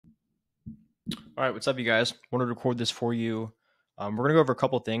All right, what's up, you guys? Wanted to record this for you. We're gonna go over a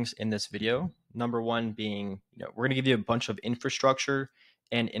couple things in this video. Number one being, we're gonna give you a bunch of infrastructure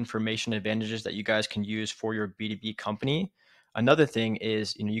and information advantages that you guys can use for your B2B company. Another thing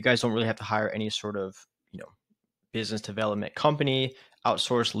is, you guys don't really have to hire any sort of, business development company,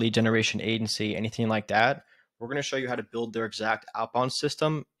 outsourced lead generation agency, anything like that. We're gonna show you how to build their exact outbound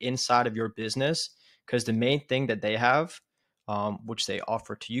system inside of your business because the main thing that they have which they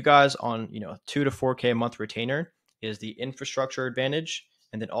offer to you guys on 2 to 4K a month retainer is the infrastructure advantage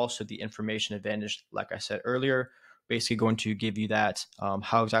and then also the information advantage. Like I said earlier, basically going to give you that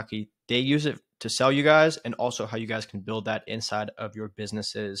how exactly they use it to sell you guys and also how you guys can build that inside of your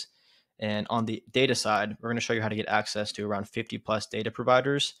businesses. And on the data side, we're going to show you how to get access to around 50 plus data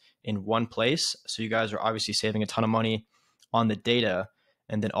providers in one place. So you guys are obviously saving a ton of money on the data.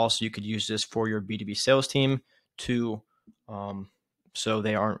 And then also you could use this for your B2B sales team to so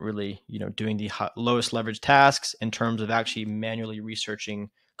they aren't really, doing the lowest leverage tasks in terms of actually manually researching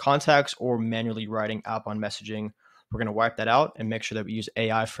contacts or manually writing outbound messaging. We're going to wipe that out and make sure that we use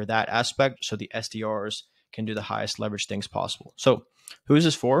AI for that aspect so the SDRs can do the highest leverage things possible. So who is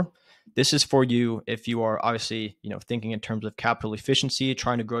this for? This is for you if you are obviously, thinking in terms of capital efficiency,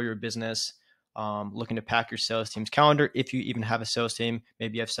 trying to grow your business, looking to pack your sales team's calendar. If you even have a sales team,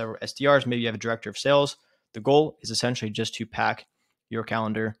 maybe you have several SDRs, maybe you have a director of sales. The goal is essentially just to pack your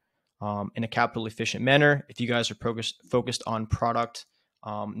calendar in a capital efficient manner. If you guys are focused on product,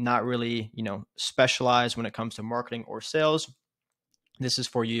 not really, specialized when it comes to marketing or sales, this is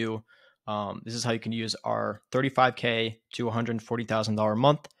for you. This is how you can use our $35K to $140,000 a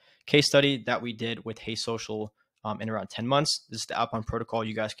month case study that we did with Hey Social in around 10 months. This is the outbound protocol.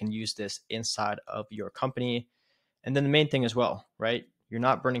 You guys can use this inside of your company. And then the main thing as well, right? You're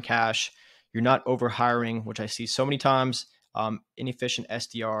not burning cash. You're not over hiring, which I see so many times, inefficient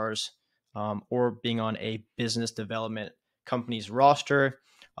SDRs or being on a business development company's roster.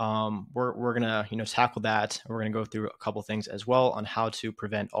 We're gonna tackle that. We're gonna go through a couple things as well on how to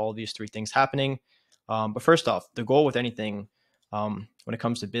prevent all of these three things happening. But first off, the goal with anything when it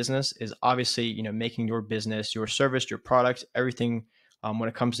comes to business is obviously making your business, your service, your product, everything when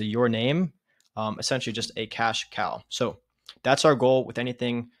it comes to your name, essentially just a cash cow. So that's our goal with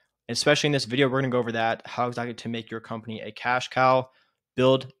anything. Especially in this video, we're going to go over that, how exactly to make your company a cash cow,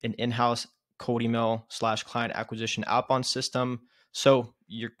 build an in-house cold email / client acquisition outbound system so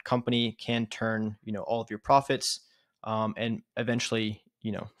your company can turn, all of your profits and eventually,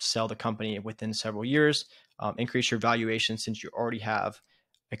 sell the company within several years, increase your valuation since you already have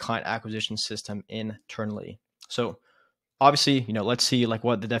a client acquisition system internally. So obviously, let's see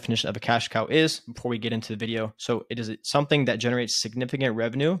what the definition of a cash cow is before we get into the video. So it is something that generates significant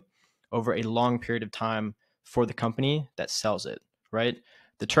revenue over a long period of time for the company that sells it, right?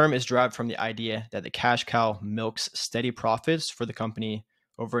 The term is derived from the idea that the cash cow milks steady profits for the company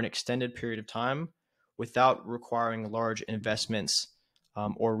over an extended period of time without requiring large investments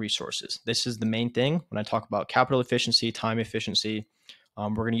or resources. This is the main thing when I talk about capital efficiency, time efficiency. We're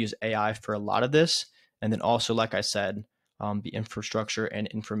going to use AI for a lot of this. And then also, like I said, the infrastructure and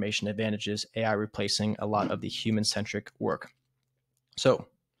information advantages, AI replacing a lot of the human-centric work. So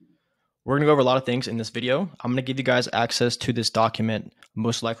we're going to go over a lot of things in this video. I'm going to give you guys access to this document,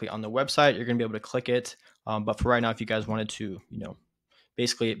 most likely on the website. You're going to be able to click it. But for right now, if you guys wanted to,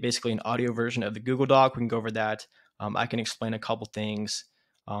 basically an audio version of the Google Doc, we can go over that. I can explain a couple things.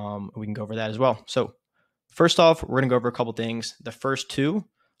 We can go over that as well. So first off, we're going to go over a couple things. The first two,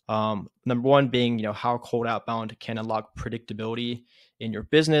 number one being, how cold outbound can unlock predictability in your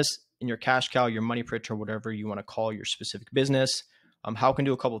business, in your cash cow, your money printer, whatever you want to call your specific business. How it can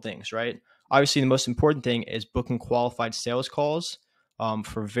do a couple things, right? Obviously, the most important thing is booking qualified sales calls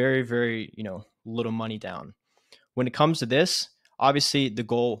for very, very, little money down. When it comes to this, obviously the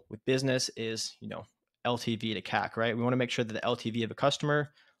goal with business is, LTV to CAC, right? We want to make sure that the LTV of a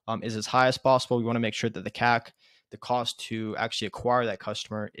customer is as high as possible. We want to make sure that the CAC, the cost to actually acquire that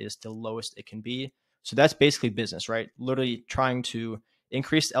customer, is the lowest it can be. So that's basically business, right? Literally trying to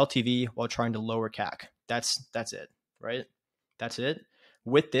increase LTV while trying to lower CAC. That's it, right? That's it.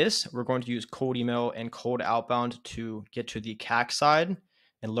 With this, we're going to use cold email and cold outbound to get to the CAC side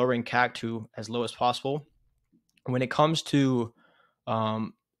and lowering CAC to as low as possible. When it comes to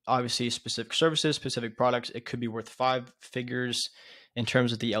obviously specific services, specific products, it could be worth 5 figures in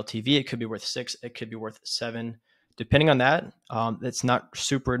terms of the LTV. It could be worth 6. It could be worth 7. Depending on that, it's not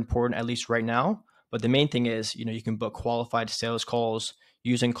super important, at least right now. But the main thing is, you can book qualified sales calls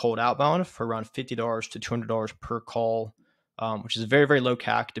using cold outbound for around $50 to $200 per call. Which is a very, very low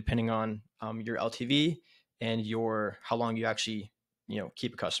CAC depending on your LTV and how long you actually,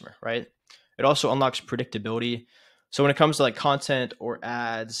 keep a customer, right? It also unlocks predictability. So when it comes to like content or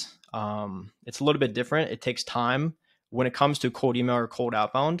ads, it's a little bit different. It takes time. When it comes to cold email or cold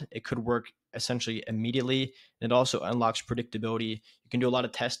outbound, it could work essentially immediately. And it also unlocks predictability. You can do a lot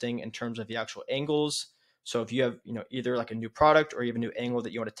of testing in terms of the actual angles. So if you have, either like a new product or you have a new angle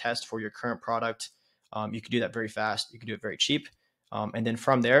that you want to test for your current product, you can do that very fast. You can do it very cheap. And then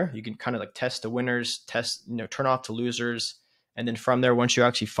from there, you can kind of like test the winners, turn off the losers. And then from there, once you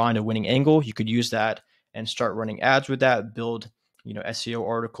actually find a winning angle, you could use that and start running ads with that, build, SEO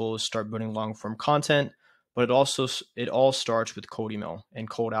articles, start building long form content. But it all starts with cold email and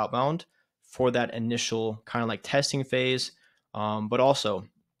cold outbound for that initial kind of like testing phase. But also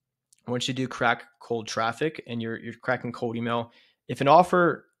once you do crack cold traffic and you're cracking cold email, if an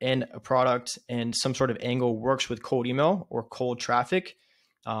offer and a product and some sort of angle works with cold email or cold traffic,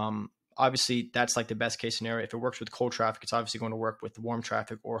 obviously that's like the best case scenario. If it works with cold traffic, it's obviously going to work with warm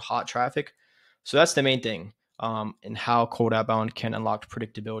traffic or hot traffic. So that's the main thing, in how cold outbound can unlock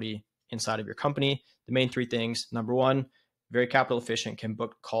predictability inside of your company. The main three things: number one, very capital efficient, can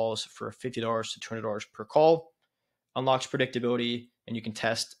book calls for $50 to $200 per call, unlocks predictability, and you can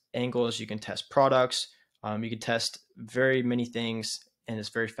test angles, you can test products, you can test very many things, and it's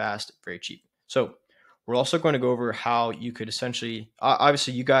very fast, very cheap. So we're also going to go over how you could essentially,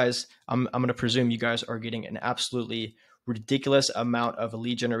 obviously you guys, I'm going to presume you guys are getting an absolutely ridiculous amount of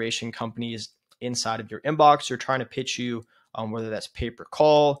lead generation companies inside of your inbox. You're trying to pitch you, whether that's pay per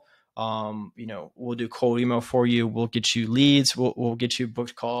call, we'll do cold email for you. We'll get you leads. We'll get you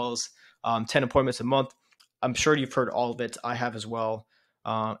booked calls, 10 appointments a month. I'm sure you've heard all of it. I have as well.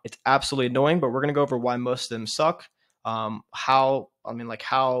 It's absolutely annoying, but we're going to go over why most of them suck. Why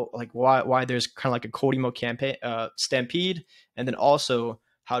there's kind of like a cold email campaign, stampede, and then also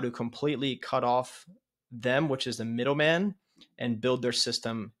how to completely cut off them, which is the middleman, and build their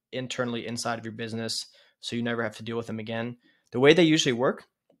system internally inside of your business so you never have to deal with them again. The way they usually work,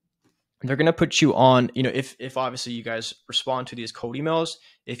 they're going to put you on, if obviously you guys respond to these cold emails,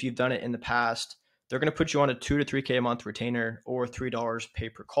 if you've done it in the past, they're going to put you on a $2 to $3K a month retainer or $3 pay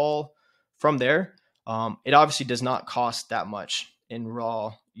per call. From there, it obviously does not cost that much in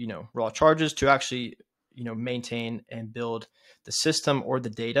raw charges to actually, maintain and build the system or the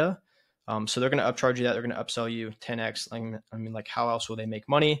data. So they're going to upcharge you that. They're going to upsell you 10x. How else will they make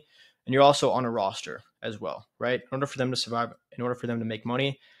money? And you're also on a roster as well, right? In order for them to survive, in order for them to make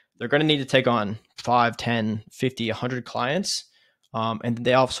money, they're going to need to take on 5, 10, 50, 100 clients. And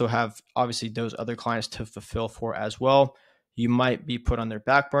they also have obviously those other clients to fulfill for as well. You might be put on their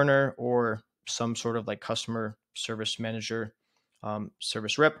back burner or some sort of like customer service manager,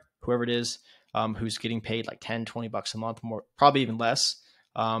 service rep, whoever it is, who's getting paid like 10, 20 bucks a month, more, probably even less,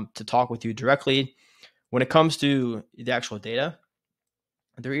 to talk with you directly. When it comes to the actual data,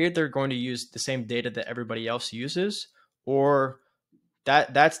 they're either going to use the same data that everybody else uses, or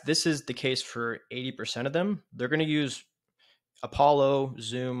this is the case for 80% of them. They're going to use Apollo,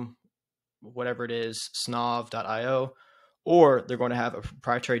 Zoom, whatever it is, Snov.io, or they're going to have a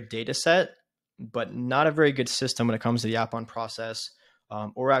proprietary data set, but not a very good system when it comes to the outbound process,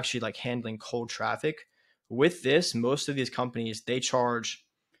 or actually like handling cold traffic. With this, most of these companies,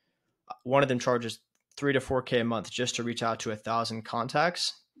 one of them charges $3 to $4K a month just to reach out to 1,000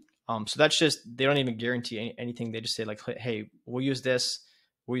 contacts. So that's just, they don't even guarantee anything. They just say like, hey, we'll use this.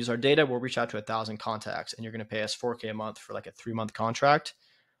 We'll use our data. We'll reach out to 1,000 contacts and you're going to pay us $4K a month for like a 3-month contract.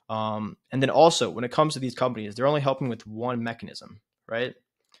 And then also when it comes to these companies, they're only helping with one mechanism, right?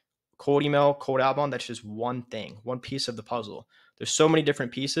 Cold email, cold outbound, that's just one thing, one piece of the puzzle. There's so many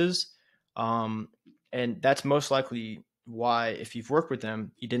different pieces. And that's most likely why, if you've worked with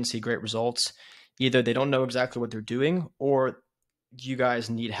them, you didn't see great results. Either they don't know exactly what they're doing, or you guys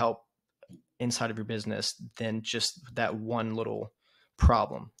need help inside of your business than just that one little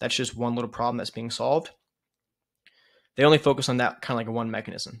problem. That's just one little problem that's being solved. They only focus on that kind of like one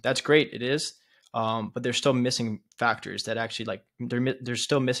mechanism. That's great. It is. But they're still missing factors that actually like they're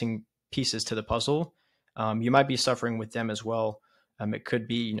still missing pieces to the puzzle. You might be suffering with them as well. It could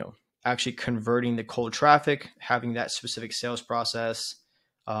be, actually converting the cold traffic, having that specific sales process,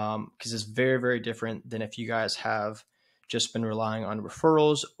 because it's very, very different than if you guys have just been relying on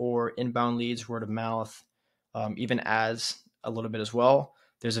referrals or inbound leads, word of mouth, even ads a little bit as well.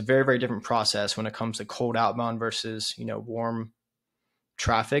 There's a very, very different process when it comes to cold outbound versus, warm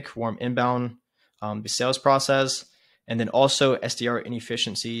traffic, warm inbound, the sales process, and then also SDR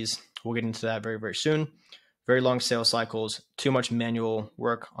inefficiencies. We'll get into that very, very soon. Very long sales cycles, too much manual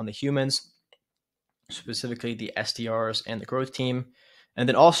work on the humans, specifically the SDRs and the growth team, and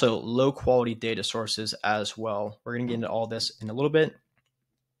then also low quality data sources as well. We're going to get into all this in a little bit.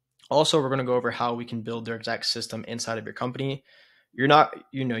 Also, we're going to go over how we can build their exact system inside of your company. You're not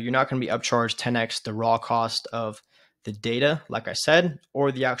going to be upcharged 10x the raw cost of the data, like I said,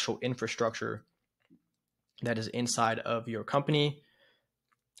 or the actual infrastructure that is inside of your company.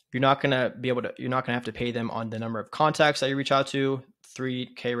 You're not going to have to pay them on the number of contacts that you reach out to,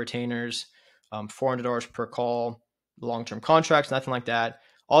 3K retainers, $400 per call, long-term contracts, nothing like that.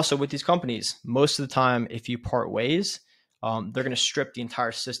 Also, with these companies, most of the time, if you part ways, they're going to strip the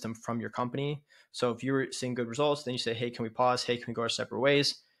entire system from your company. So if you're seeing good results, then you say, hey, can we pause? Hey, can we go our separate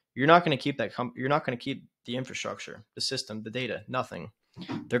ways? You're not going to keep that. You're not going to keep the infrastructure, the system, the data, nothing.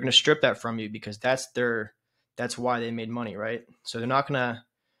 They're going to strip that from you because that's why they made money, right? So they're not going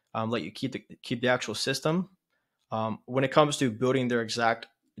to let you keep the actual system. When it comes to building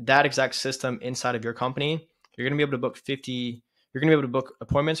that exact system inside of your company, you're going to be able to book You're going to be able to book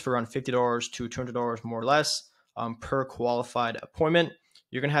appointments for around $50 to $200 more or less per qualified appointment.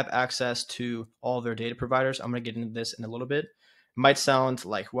 You're going to have access to all their data providers. I'm going to get into this in a little bit. It might sound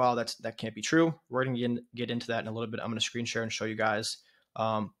like, wow, that can't be true. We're going to get into that in a little bit. I'm going to screen share and show you guys.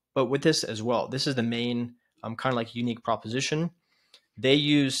 But with this as well, this is the main kind of like unique proposition. They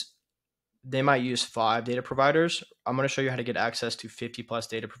might use 5 data providers. I'm going to show you how to get access to 50 plus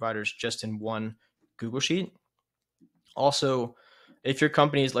data providers just in one Google Sheet. Also, if your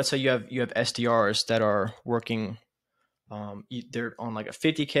companies, let's say you have SDRs that are working, they're on like a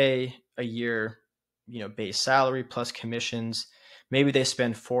 50K a year, base salary plus commissions. Maybe they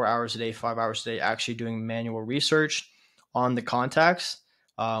spend 4 hours a day, 5 hours a day actually doing manual research on the contacts.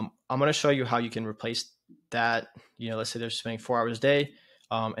 I'm going to show you how you can replace that. Let's say they're spending 4 hours a day,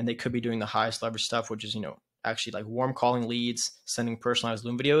 and they could be doing the highest leverage stuff, which is, actually like warm calling leads, sending personalized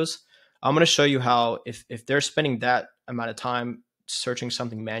Loom videos. I'm going to show you how, if they're spending that amount of time searching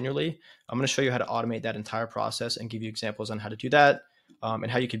something manually, I'm going to show you how to automate that entire process and give you examples on how to do that,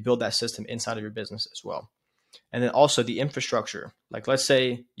 and how you can build that system inside of your business as well. And then also the infrastructure. Like, let's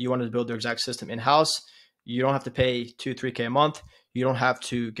say you wanted to build their exact system in-house. You don't have to pay 2-3K a month. You don't have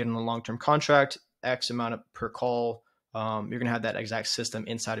to get in a long-term contract, X amount per call. You're going to have that exact system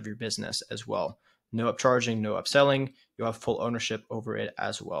inside of your business as well. No upcharging, no upselling. You'll have full ownership over it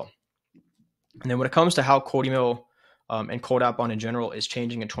as well. And then when it comes to how cold email and cold outbound in general is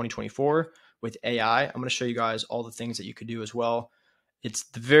changing in 2024 with AI, I'm going to show you guys all the things that you could do as well. It's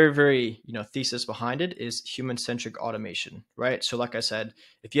the very, very, thesis behind it is human-centric automation, right? So like I said,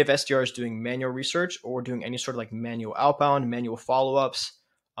 if you have SDRs doing manual research or doing any sort of like manual outbound, manual follow-ups,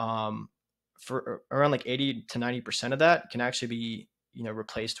 for around like 80 to 90% of that can actually be,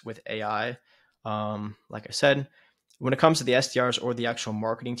 replaced with AI. Like I said, when it comes to the SDRs or the actual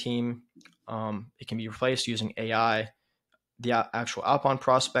marketing team, it can be replaced using AI. The actual outbound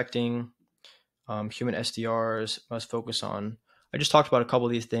prospecting, human SDRs must focus on. I just talked about a couple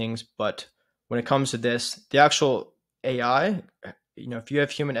of these things, but when it comes to this, the actual AI, if you have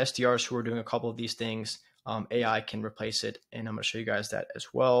human SDRs who are doing a couple of these things, AI can replace it. And I'm going to show you guys that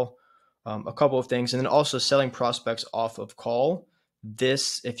as well. A couple of things. And then also selling prospects off of call.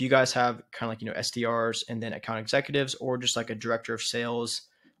 This, if you guys have kind of like, SDRs and then account executives or just like a director of sales,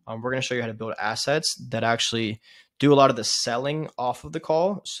 we're going to show you how to build assets that actually do a lot of the selling off of the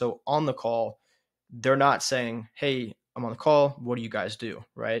call. So on the call, they're not saying, hey, I'm on the call, what do you guys do,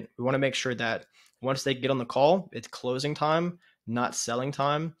 right? We want to make sure that once they get on the call, it's closing time, not selling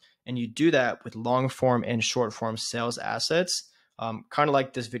time. And you do that with long form and short form sales assets, kind of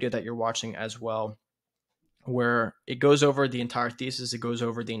like this video that you're watching as well, where it goes over the entire thesis, it goes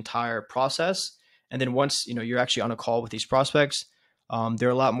over the entire process. And then once, you're actually on a call with these prospects, they're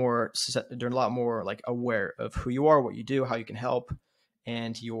a lot more like aware of who you are, what you do, how you can help,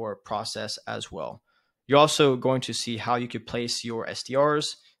 and your process as well. You're also going to see how you could place your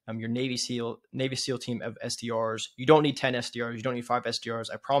SDRs, your Navy SEAL team of SDRs. You don't need 10 SDRs. You don't need 5 SDRs.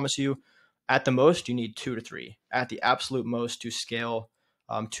 I promise you, at the most, you need 2 to 3. At the absolute most, to scale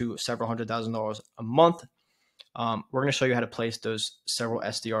to several $100,000 a month. We're going to show you how to place those several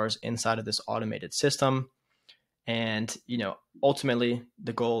SDRs inside of this automated system. And, ultimately,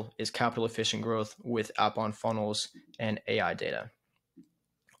 the goal is capital efficient growth with outbound funnels and AI data.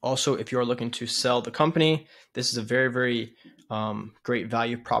 Also, if you're looking to sell the company, this is a very, very great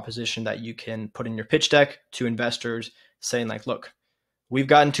value proposition that you can put in your pitch deck to investors, saying like, look, we've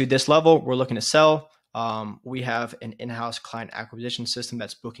gotten to this level, we're looking to sell. We have an in-house client acquisition system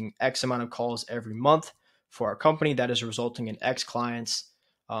that's booking X amount of calls every month for our company. That is resulting in X clients.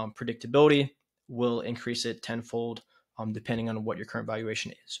 Predictability will increase it tenfold, depending on what your current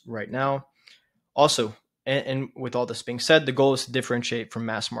valuation is right now. Also, and with all this being said, the goal is to differentiate from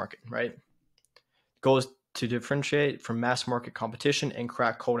mass market, right? The goal is to differentiate from mass market competition and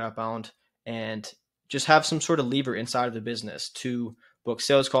crack cold outbound, and just have some sort of lever inside of the business to book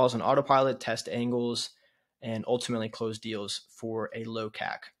sales calls on autopilot, test angles, and ultimately close deals for a low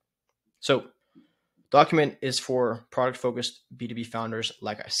CAC. So document is for product-focused B2B founders,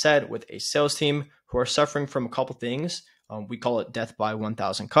 like I said, with a sales team who are suffering from a couple things. We call it death by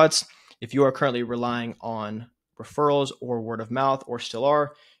 1,000 cuts. If you are currently relying on referrals or word of mouth, or still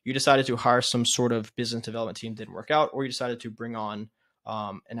are, you decided to hire some sort of business development team, didn't work out, or you decided to bring on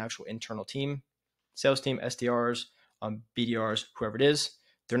an actual internal team, sales team, SDRs, BDRs, whoever it is,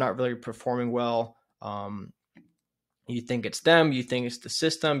 they're not really performing well. You think it's them, you think it's the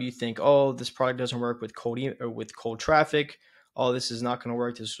system, you think, oh, this product doesn't work with cold traffic. Oh, this is not going to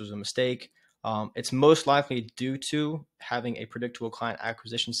work. This was a mistake. It's most likely due to having a predictable client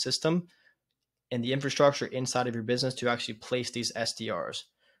acquisition system and the infrastructure inside of your business to actually place these SDRs,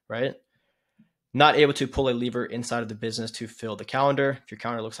 right? Not able to pull a lever inside of the business to fill the calendar. If your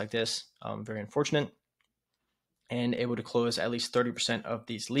calendar looks like this, very unfortunate. And able to close at least 30% of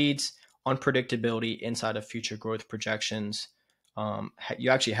these leads. Unpredictability inside of future growth projections. You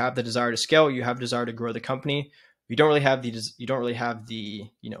actually have the desire to scale. You have desire to grow the company. You don't really have the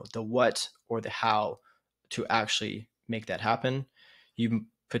the what or the how to actually make that happen. You've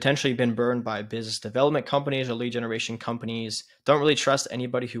potentially been burned by business development companies or lead generation companies. Don't really trust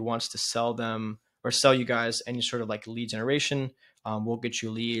anybody who wants to sell them or sell you guys any sort of like lead generation. We'll get you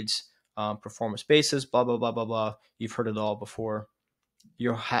leads, performance basis, blah, blah, blah, blah, blah. You've heard it all before.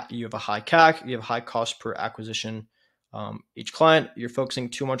 You have a high CAC, you have high cost per acquisition. Each client, you're focusing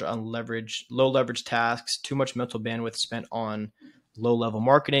too much on low leverage tasks, too much mental bandwidth spent on low level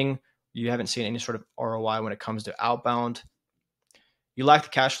marketing. You haven't seen any sort of ROI when it comes to outbound. You lack the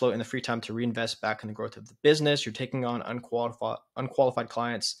cash flow and the free time to reinvest back in the growth of the business. You're taking on unqualified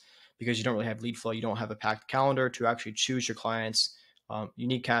clients because you don't really have lead flow. You don't have a packed calendar to actually choose your clients. You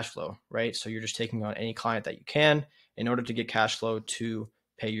need cash flow, right? So you're just taking on any client that you can in order to get cash flow to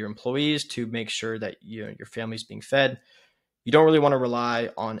pay your employees, to make sure that your family's being fed. You don't really want to rely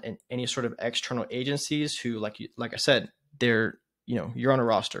on any sort of external agencies who, like I said, they're, you're on a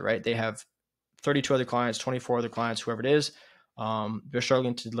roster, right? They have 32 other clients, 24 other clients, whoever it is. They're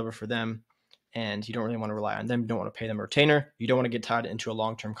struggling to deliver for them, and you don't really want to rely on them. You don't want to pay them a retainer. You don't want to get tied into a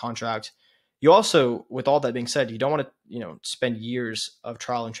long-term contract. You also, with all that being said, you don't want to, spend years of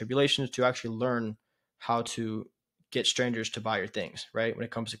trial and tribulations to actually learn how to get strangers to buy your things, right? When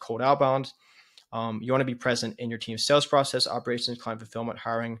it comes to cold outbound, you want to be present in your team's sales process, operations, client fulfillment,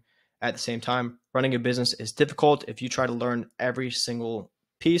 hiring at the same time. Running a business is difficult. If you try to learn every single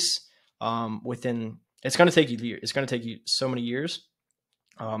piece it's going to take you years. It's going to take you so many years.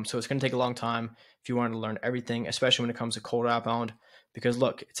 So it's going to take a long time if you want to learn everything, especially when it comes to cold outbound, because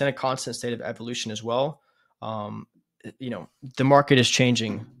look, it's in a constant state of evolution as well. The market is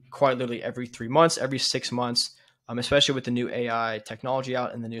changing quite literally every 3 months, every 6 months, especially with the new AI technology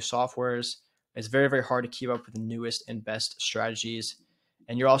out and the new softwares. It's very, very hard to keep up with the newest and best strategies.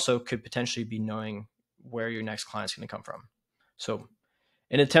 And you also could potentially be knowing where your next client is going to come from. So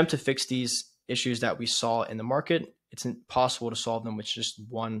in an attempt to fix these issues that we saw in the market, it's impossible to solve them with just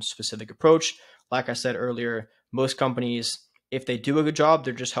one specific approach. Like I said earlier, most companies, if they do a good job,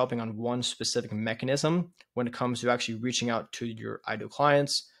 they're just helping on one specific mechanism when it comes to actually reaching out to your ideal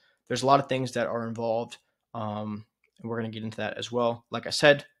clients. There's a lot of things that are involved, and we're going to get into that as well. Like I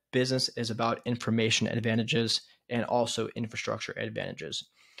said, business is about information advantages and also infrastructure advantages.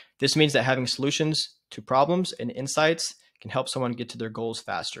 This means that having solutions to problems and insights can help someone get to their goals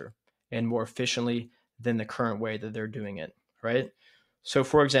faster and more efficiently than the current way that they're doing it, right? So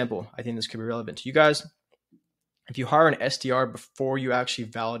for example, I think this could be relevant to you guys. If you hire an SDR before you actually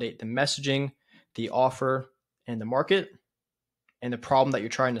validate the messaging, the offer, and the market, and the problem that you're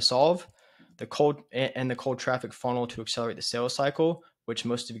trying to solve, the cold traffic funnel to accelerate the sales cycle, which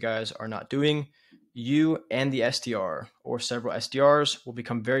most of you guys are not doing, you and the SDR or several SDRs will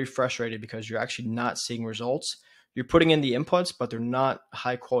become very frustrated because you're actually not seeing results. You're putting in the inputs, but they're not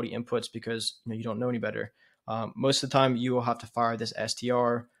high quality inputs because you don't know any better. Most of the time, you will have to fire this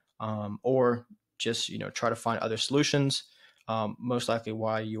SDR or just try to find other solutions. Most likely,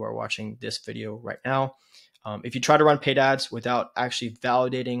 why you are watching this video right now. If you try to run paid ads without actually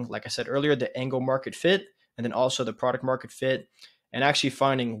validating, like I said earlier, the angle market fit, and then also the product market fit, and actually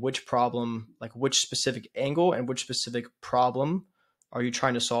finding which problem, like which specific angle and which specific problem are you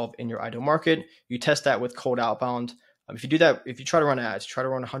trying to solve in your ideal market? You test that with cold outbound. If you do that, if you try to run ads, try to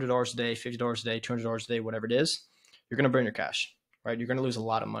run $100 a day, $50 a day, $200 a day, whatever it is, you're going to burn your cash, right? You're going to lose a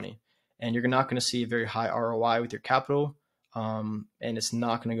lot of money, and you're not going to see a very high ROI with your capital. And it's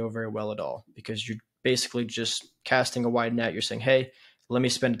not going to go very well at all because you're basically just casting a wide net. You're saying, hey, let me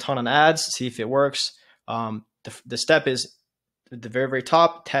spend a ton on ads, see if it works. The step is at the very, very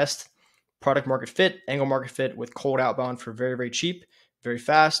top, test product market fit, angle market fit with cold outbound for very, very cheap, very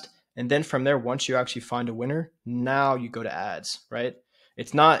fast. And then from there, once you actually find a winner, now you go to ads, right?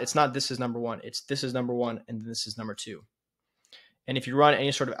 It's not this is number one. It's this is number one and this is number two. And if you run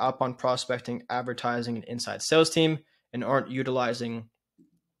any sort of outbound prospecting, advertising, and inside sales team and aren't utilizing,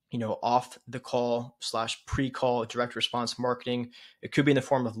 off the call / pre-call direct response marketing, it could be in the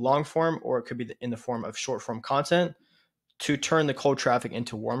form of long form or it could be in the form of short form content to turn the cold traffic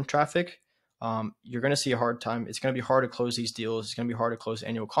into warm traffic. You're going to see a hard time. It's going to be hard to close these deals. It's going to be hard to close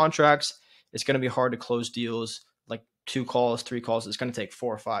annual contracts. It's going to be hard to close deals like 2 calls, 3 calls. It's going to take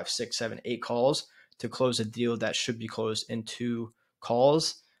 4, 5, 6, 7, 8 calls to close a deal that should be closed in 2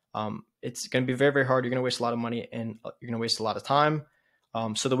 calls. It's going to be very, very hard. You're going to waste a lot of money and you're going to waste a lot of time.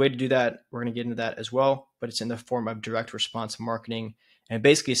 So the way to do that, we're going to get into that as well, but it's in the form of direct response marketing and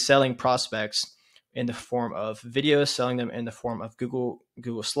basically selling prospects in the form of videos, selling them in the form of Google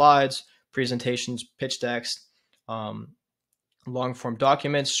Slides, presentations, pitch decks, long form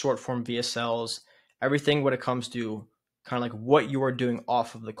documents, short form VSLs, everything when it comes to kind of like what you are doing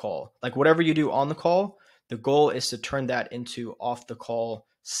off of the call. Like whatever you do on the call, the goal is to turn that into off the call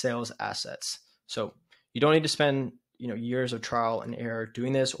sales assets. So you don't need to spend years of trial and error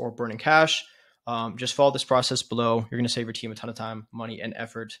doing this or burning cash. Just follow this process below. You're going to save your team a ton of time, money, and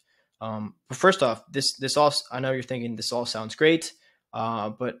effort. But first off, this all, I know you're thinking this all sounds great,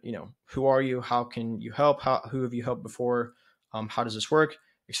 but who are you? How can you help? Who have you helped before? How does this work,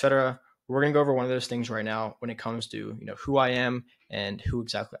 etc. We're going to go over one of those things right now when it comes to who I am and who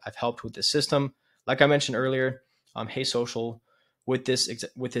exactly I've helped with this system. Like I mentioned earlier, Hey Social, with this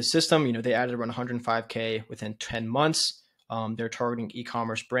system, they added around 105K within 10 months. They're targeting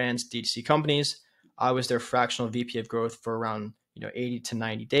e-commerce brands, D2C companies. I was their fractional VP of growth for around 80 to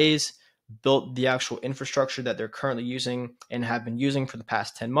 90 days, built the actual infrastructure that they're currently using and have been using for the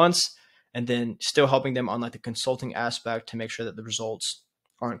past 10 months, and then still helping them on like the consulting aspect to make sure that the results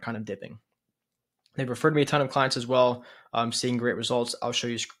aren't kind of dipping. They've referred me a ton of clients as well. I'm seeing great results. I'll show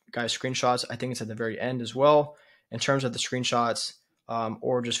you guys screenshots. I think it's at the very end as well in terms of the screenshots,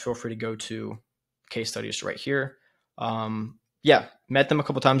 or just feel free to go to case studies right here. Met them a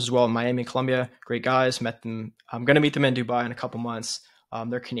couple times as well in Miami, Colombia. Great guys. Met them. I'm going to meet them in Dubai in a couple months.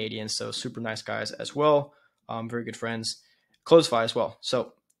 They're Canadian, so super nice guys as well. Very good friends. Closify as well.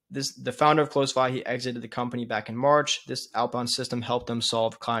 So the founder of Closify, he exited the company back in March. This outbound system helped them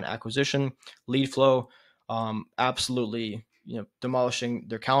solve client acquisition, lead flow, absolutely, demolishing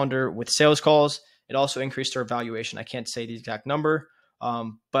their calendar with sales calls. It also increased their valuation. I can't say the exact number,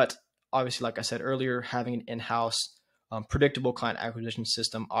 but obviously, like I said earlier, having an in-house predictable client acquisition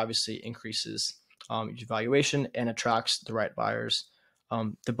system obviously increases your valuation and attracts the right buyers.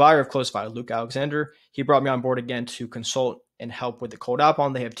 The buyer of Closify, Luke Alexander, he brought me on board again to consult and help with the cold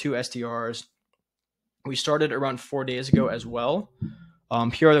outbound. They have 2 SDRs. We started around 4 days ago as well.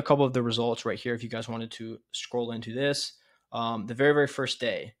 Here are a couple of the results right here if you guys wanted to scroll into this. The very, very first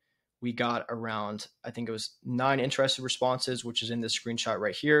day, we got around, I think it was 9 interested responses, which is in this screenshot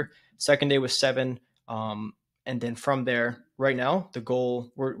right here. Second day was 7. And then from there, right now, the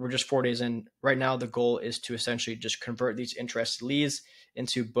goal, we're just 4 days in. Right now, the goal is to essentially just convert these interested leads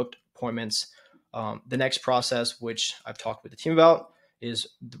into booked appointments. The next process, which I've talked with the team about, is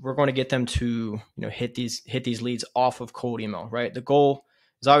we're going to get them to hit these leads off of cold email, right? The goal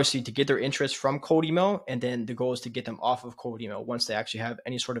is obviously to get their interest from cold email, and then the goal is to get them off of cold email once they actually have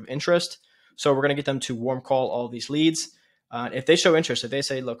any sort of interest. So we're going to get them to warm call all these leads. If they show interest, if they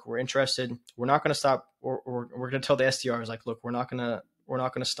say, look, we're interested, we're not going to stop, or we're going to tell the SDRs, like, look, we're not going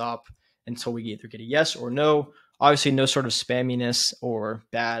to stop until we either get a yes or no. Obviously, no sort of spamminess or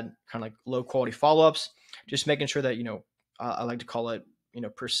bad kind of like low quality follow-ups. Just making sure that, I like to call it,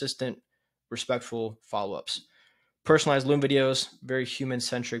 persistent, respectful follow-ups. Personalized Loom videos, very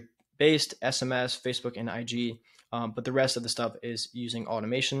human-centric based, SMS, Facebook, and IG. But the rest of the stuff is using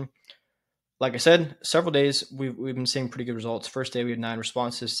automation. Like I said, several days, we've been seeing pretty good results. First day, we had 9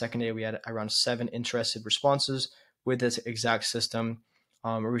 responses. Second day, we had around 7 interested responses with this exact system.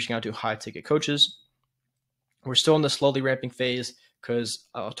 We're reaching out to high-ticket coaches. We're still in the slowly ramping phase because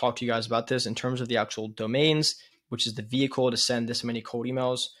I'll talk to you guys about this in terms of the actual domains, which is the vehicle to send this many cold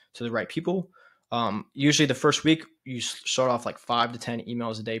emails to the right people. Usually the first week, you start off like 5 to 10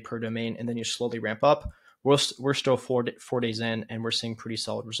 emails a day per domain, and then you slowly ramp up. We're still 4 days in, and we're seeing pretty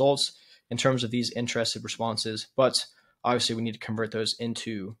solid results in terms of these interested responses, but obviously we need to convert those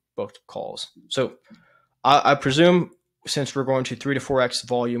into booked calls. So I presume since we're going to 3 to 4x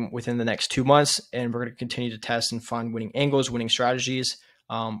volume within the next 2 months, and we're going to continue to test and find winning angles, winning strategies,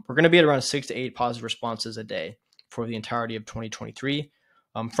 we're going to be at around 6 to 8 positive responses a day for the entirety of 2023.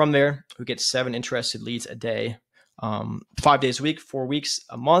 From there, we get 7 interested leads a day, 5 days a week, 4 weeks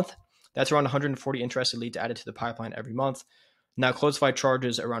a month. That's around 140 interested leads added to the pipeline every month. Now, Closify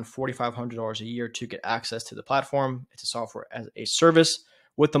charges around $4,500 a year to get access to the platform. It's a software as a service.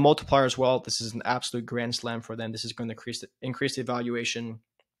 With the multiplier as well, this is an absolute grand slam for them. This is going to increase the evaluation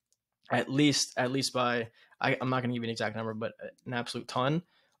at least by, I'm not going to give you an exact number, but an absolute ton.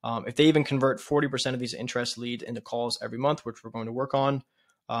 If they even convert 40% of these interest leads into calls every month, which we're going to work on,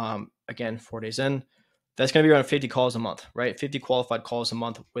 again, 4 days in, that's going to be around 50 calls a month, right? 50 qualified calls a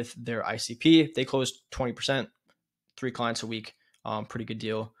month with their ICP. If they close 20%, 3 clients a week, pretty good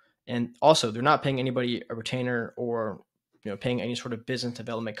deal. And also, they're not paying anybody a retainer or paying any sort of business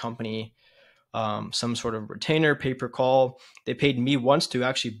development company some sort of retainer, pay per call. They paid me once to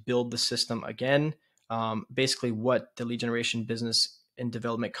actually build the system again. Basically what the lead generation business and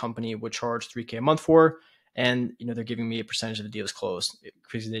development company would charge $3,000 a month for. And, they're giving me a percentage of the deals closed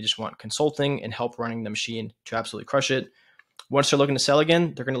because they just want consulting and help running the machine to absolutely crush it. Once they're looking to sell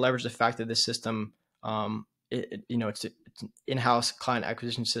again, they're going to leverage the fact that this system, it's an in-house client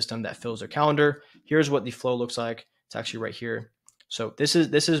acquisition system that fills their calendar. Here's what the flow looks like. It's actually right here. So this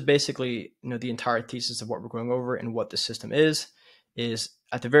is basically the entire thesis of what we're going over, and what the system is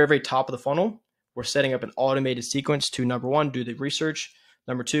at the very, very top of the funnel. We're setting up an automated sequence to, number one, do the research.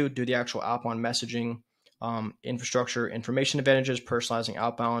 Number two, do the actual outbound messaging, infrastructure, information advantages, personalizing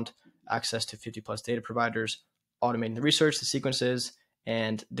outbound, access to 50 plus data providers, automating the research, the sequences,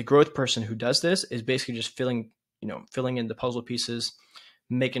 and the growth person who does this is basically just filling in the puzzle pieces,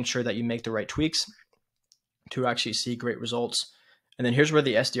 making sure that you make the right tweaks to actually see great results. And then here's where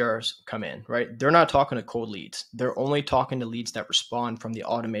the SDRs come in, right? They're not talking to cold leads. They're only talking to leads that respond from the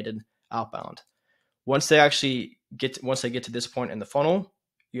automated outbound. Once they get to this point in the funnel,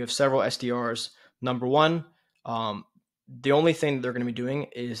 you have several SDRs. Number one, the only thing they're going to be doing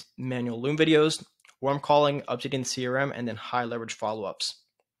is manual Loom videos, warm calling, updating the CRM, and then high leverage follow-ups.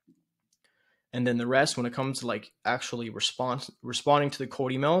 And then the rest, when it comes to like actually responding to the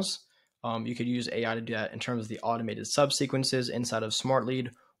cold emails, you could use AI to do that in terms of the automated subsequences inside of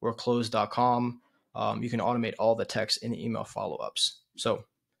SmartLead or Close.com. You can automate all the text in the email follow-ups. So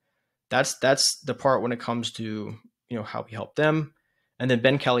that's the part when it comes to how we help them. And then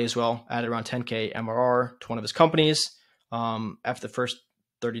Ben Kelly as well added around 10K MRR to one of his companies. After the first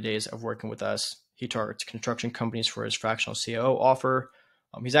 30 days of working with us, he targets construction companies for his fractional COO offer.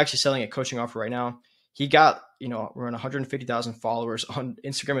 He's actually selling a coaching offer right now. He got around 150,000 followers on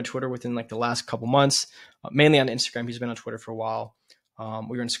Instagram and Twitter within like the last couple months, mainly on Instagram. He's been on Twitter for a while.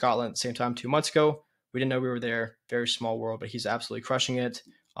 We were in Scotland at the same time 2 months ago. We didn't know we were there. Very small world, but he's absolutely crushing it.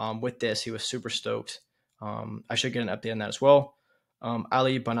 With this, he was super stoked. I should get an update on that as well.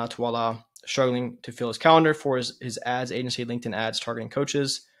 Ali Banatwala struggling to fill his calendar for his ads agency, LinkedIn ads targeting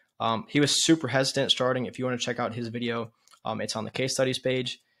coaches. He was super hesitant starting. If you want to check out his video, it's on the case studies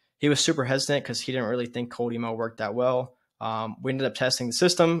page. He was super hesitant because he didn't really think cold email worked that well. We ended up testing the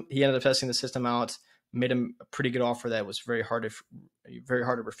system. He ended up testing the system out, made him a pretty good offer that was very hard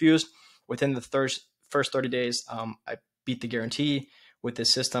to refuse. Within the first 30 days, I beat the guarantee with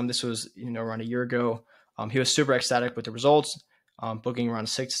this system. This was around a year ago. He was super ecstatic with the results. Booking around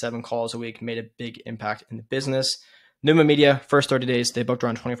 6 to 7 calls a week made a big impact in the business. Numa Media, first 30 days, they booked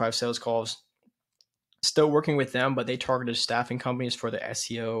around 25 sales calls. Still working with them, but they targeted staffing companies for the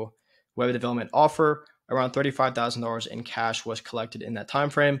SEO web development offer. Around $35,000 in cash was collected in that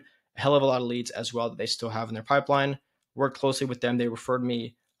time frame. A hell of a lot of leads as well that they still have in their pipeline. Worked closely with them. They referred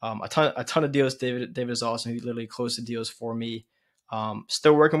me a ton of deals. David is awesome. He literally closed the deals for me.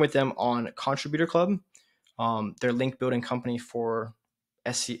 Still working with them on Contributor Club. Their link building company for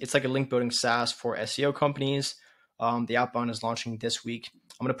SEO. It's like a link building SaaS for SEO companies. The Outbound is launching this week.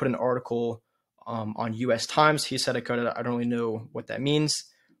 I'm going to put an article on US Times. He said I could. I don't really know what that means,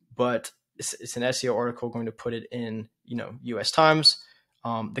 but it's an SEO article going to put it in US Times.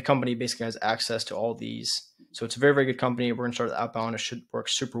 The company basically has access to all these. So it's a very, very good company. We're going to start the Outbound. It should work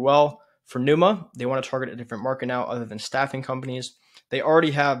super well. For Numa, they want to target a different market now other than staffing companies. They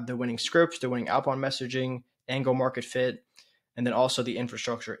already have the winning scripts, the winning outbound messaging, angle market fit, and then also the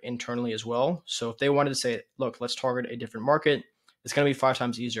infrastructure internally as well. So if they wanted to say, look, let's target a different market, it's going to be 5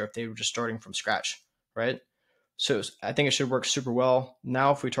 times easier if they were just starting from scratch, right? So I think it should work super well.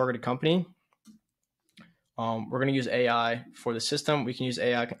 Now, if we target a company, we're going to use AI for the system. We can use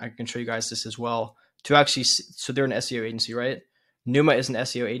AI. I can show you guys this as well to actually, so they're an SEO agency, right? Numa is an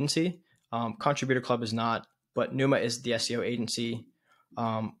SEO agency. Contributor Club is not. but Numa is the SEO agency.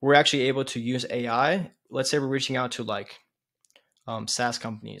 We're actually able to use AI. Let's say we're reaching out to like SaaS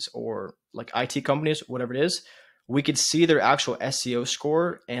companies or like IT companies, whatever it is. We could see their actual SEO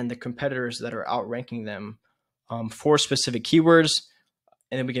score and the competitors that are outranking them for specific keywords.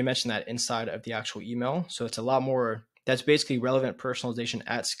 And then we can mention that inside of the actual email. So it's a lot more, that's basically relevant personalization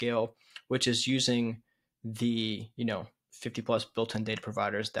at scale, which is using the, 50 plus built-in data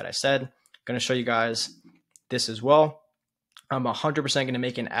providers that I said. I'm going to show you guys this as well. I'm 100% going to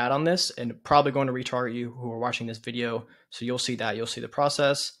make an ad on this and probably going to retarget you who are watching this video. So you'll see that, you'll see the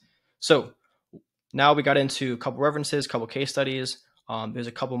process. So now we got into a couple references, a couple case studies. There's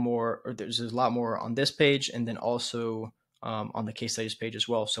a couple more, or there's a lot more on this page, and then also on the case studies page as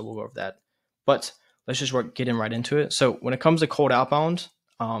well. So we'll go over that. But let's just get in right into it. So when it comes to cold outbound,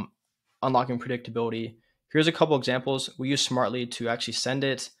 unlocking predictability, here's a couple examples. We use Smartly to actually send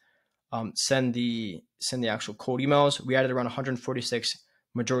it, send the actual cold emails. We added around 146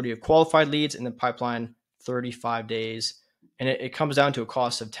 majority of qualified leads in the pipeline, 35 days. And it comes down to a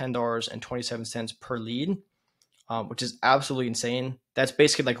cost of $10.27 per lead, which is absolutely insane. That's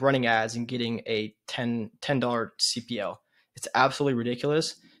basically like running ads and getting a $10 CPL. It's absolutely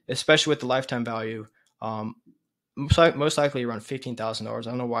ridiculous, especially with the lifetime value. Most likely around $15,000. I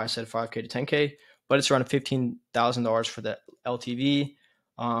don't know why I said 5K to 10K, but it's around $15,000 for the LTV.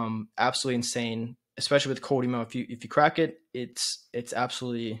 Absolutely insane, especially with cold email. If you crack it, it's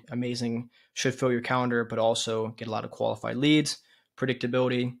absolutely amazing. Should fill your calendar, but also get a lot of qualified leads,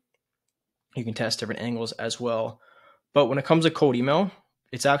 predictability. You can test different angles as well. But when it comes to cold email,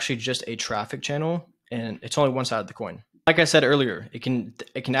 it's actually just a traffic channel, and it's only one side of the coin. Like I said earlier, it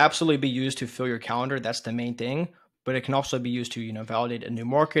can absolutely be used to fill your calendar. That's the main thing. But it can also be used to validate a new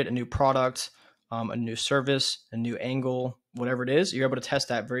market, a new product, a new service, a new angle, whatever it is. You're able to test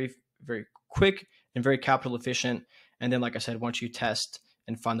that very, very quick and very capital efficient. And then, like I said, once you test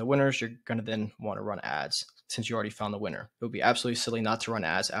and find the winners, you're going to then want to run ads since you already found the winner. It would be absolutely silly not to run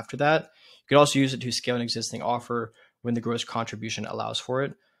ads after that. You could also use it to scale an existing offer when the gross contribution allows for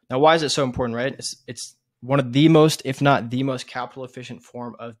it. Now, why is it so important, right? It's one of the most, if not the most capital efficient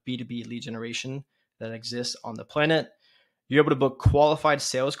form of B2B lead generation that exists on the planet. You're able to book qualified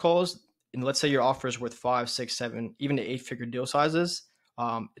sales calls. And let's say your offer is worth 5, 6, 7, even to 8-figure deal sizes.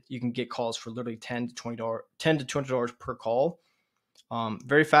 You can get calls for literally $10 to $200 per call.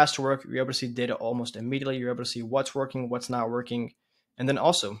 Very fast to work. You're able to see data almost immediately. You're able to see what's working, what's not working. And then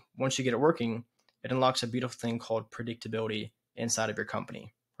also, once you get it working, it unlocks a beautiful thing called predictability inside of your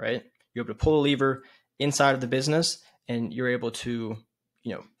company, right? You're able to pull a lever inside of the business, and you're able to,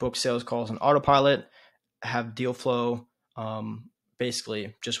 book sales calls on autopilot, have deal flow,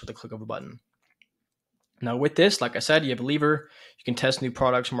 basically just with a click of a button. Now with this, like I said, you have a lever. You can test new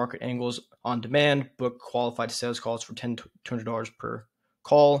products, market angles on demand, book qualified sales calls for $10 to $200 per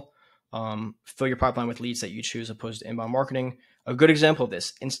call, fill your pipeline with leads that you choose opposed to inbound marketing. A good example of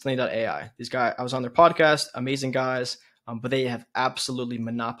this, Instantly.ai. These guys, I was on their podcast, amazing guys, but they have absolutely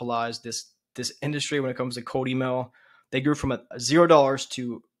monopolized this industry when it comes to cold email. They grew from $0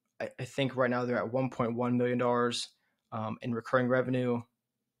 to, I think right now they're at $1.1 million in recurring revenue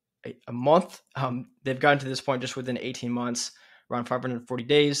a month. They've gotten to this point just within 18 months, around 540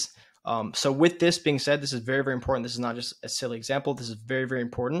 days. So with this being said, this is very, very important. This is not just a silly example. This is very, very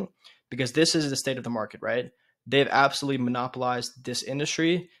important because this is the state of the market, right? They've absolutely monopolized this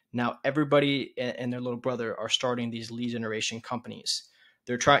industry. Now everybody and their little brother are starting these lead generation companies.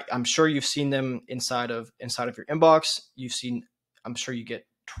 They're trying. I'm sure you've seen them inside of your inbox. I'm sure you get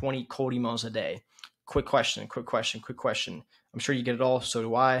 20 cold emails a day. Quick question. I'm sure you get it all. So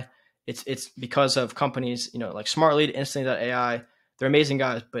do I. It's because of companies, like Smartly, Instantly.ai. They're amazing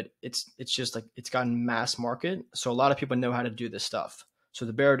guys, but it's just like it's gotten mass market. So a lot of people know how to do this stuff. So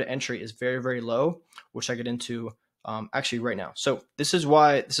the barrier to entry is very, very low, which I get into actually right now. So this is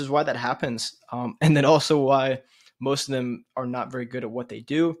why that happens, and then also why most of them are not very good at what they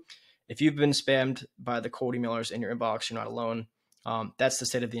do. If you've been spammed by the cold emailers in your inbox, you're not alone. That's the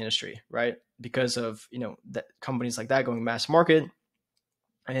state of the industry, right? Because of that companies like that going mass market,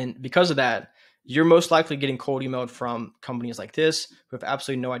 and because of that, you're most likely getting cold emailed from companies like this who have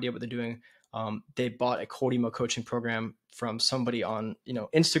absolutely no idea what they're doing. They bought a cold email coaching program from somebody on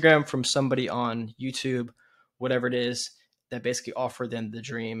Instagram, from somebody on YouTube, whatever it is, that basically offer them the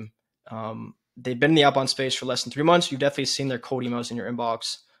dream. They've been in the outbound space for less than 3 months. You've definitely seen their cold emails in your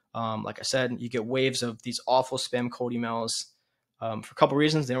inbox. Like I said, you get waves of these awful spam cold emails for a couple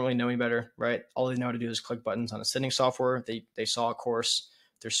reasons. They don't really know any better, right? All they know how to do is click buttons on a sending software. They saw a course.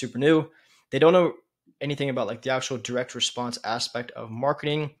 They're super new. They don't know anything about like the actual direct response aspect of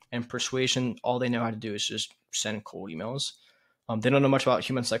marketing and persuasion. All they know how to do is just send cold emails. They don't know much about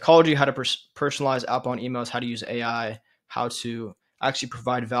human psychology, how to personalize outbound emails, how to use AI, how to actually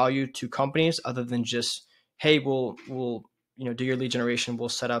provide value to companies other than just, hey, we'll do your lead generation. We'll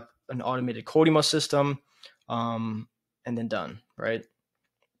set up an automated cold email system, and then done, right?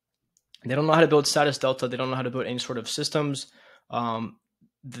 They don't know how to build status delta. They don't know how to build any sort of systems.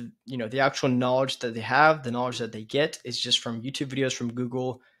 The actual knowledge that they have, the knowledge that they get is just from YouTube videos, from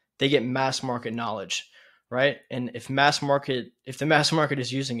Google. They get mass market knowledge, right? And if the mass market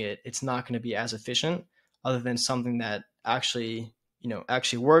is using it, it's not going to be as efficient, other than something that actually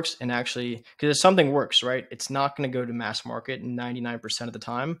works, and actually, because if something works, right, it's not going to go to mass market 99% of the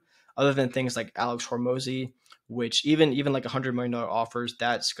time, other than things like Alex Hormozy, which even like $100 million offers,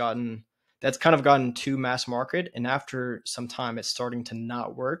 that's kind of gotten to mass market, and after some time it's starting to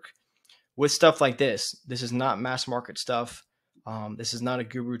not work. With stuff like this is not mass market stuff. This is not a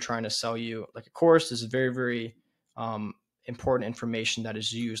guru trying to sell you like a course. This is very, very important information that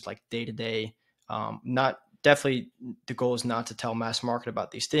is used like day to day. Not definitely, the goal is not to tell mass market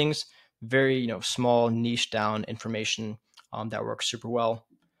about these things. Very small niche down information that works super well.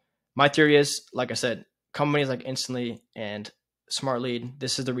 My theory is, like I said, companies like Instantly and Smart Lead,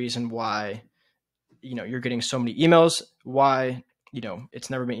 this is the reason why you're getting so many emails, why it's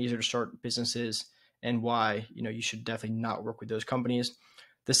never been easier to start businesses, and why you should definitely not work with those companies.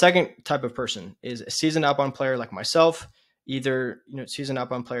 The second type of person is a seasoned outbound player like myself, either seasoned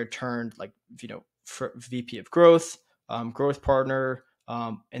outbound player turned like for VP of growth, growth partner.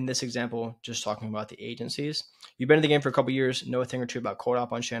 In this example, just talking about the agencies. You've been in the game for a couple of years, know a thing or two about cold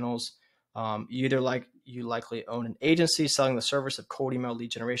outbound channels. You likely own an agency selling the service of cold email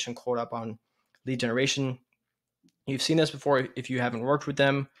lead generation, cold outbound lead generation. You've seen this before if you haven't worked with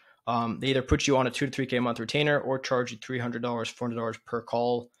them. They either put you on a $2 to $3K a month retainer or charge you $300, $400 per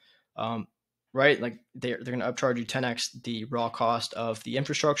call, right? Like they're going to upcharge you 10x the raw cost of the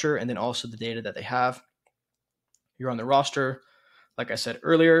infrastructure, and then also the data that they have. You're on the roster. Like I said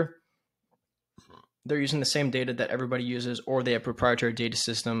earlier, they're using the same data that everybody uses, or they have proprietary data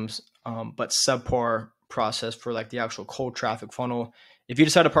systems, but subpar process for like the actual cold traffic funnel. If you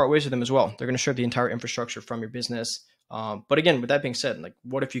decide to part ways with them as well, they're going to share the entire infrastructure from your business. But again, with that being said, like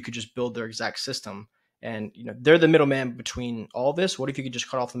what if you could just build their exact system? And they're the middleman between all this. What if you could just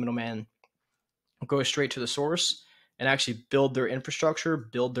cut off the middleman, go straight to the source, and actually build their infrastructure,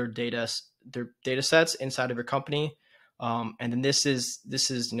 build their data sets inside of your company? And then this is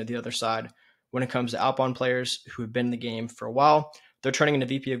the other side. When it comes to outbound players who have been in the game for a while, they're turning into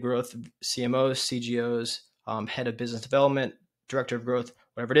VP of growth, CMOs, CGOs, head of business development, director of growth,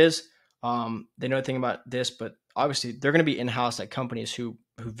 whatever it is. They know nothing about this, but obviously they're going to be in-house at companies who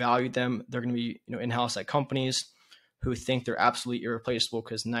value them. They're going to be in-house at companies who think they're absolutely irreplaceable,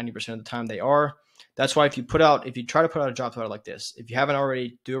 because 90% of the time they are. That's why if you try to put out a job title like this, if you haven't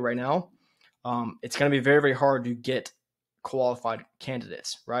already, do it right now. It's going to be very, very hard to get qualified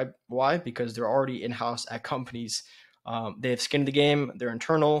candidates, right? Why? Because they're already in-house at companies. They have skin in the game. They're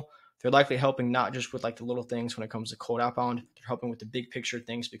internal. They're likely helping not just with like the little things when it comes to cold outbound. They're helping with the big picture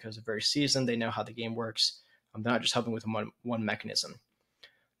things because they're very seasoned. They know how the game works. They're not just helping with one mechanism.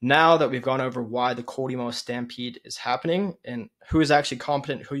 Now that we've gone over why the cold email stampede is happening and who is actually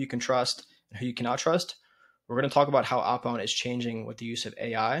competent, who you can trust, and who you cannot trust, we're going to talk about how outbound is changing with the use of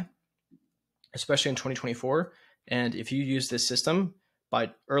AI, especially in 2024. And if you use this system,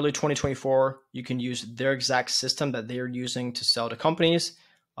 by early 2024, you can use their exact system that they're using to sell to companies.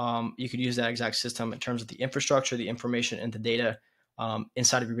 You could use that exact system in terms of the infrastructure, the information, and the data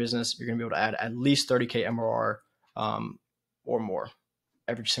inside of your business. You're going to be able to add at least 30K MRR or more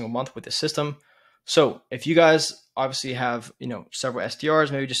every single month with this system. So if you guys obviously have several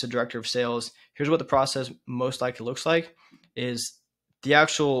SDRs, maybe just a director of sales, here's what the process most likely looks like: is the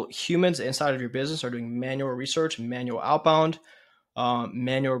actual humans inside of your business are doing manual research, manual outbound,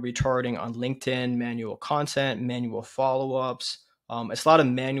 manual retargeting on LinkedIn, manual content, manual follow-ups. It's a lot of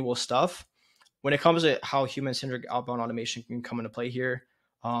manual stuff. When it comes to how human-centric outbound automation can come into play here,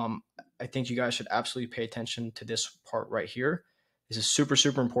 I think you guys should absolutely pay attention to this part right here. This is super,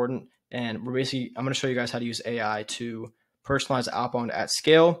 super important. And I'm going to show you guys how to use AI to personalize outbound at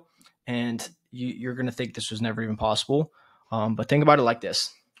scale. And you're going to think this was never even possible. But think about it like this.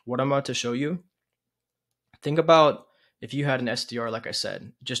 What I'm about to show you, think about if you had an SDR, like I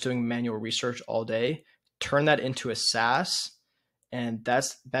said, just doing manual research all day, turn that into a SaaS. And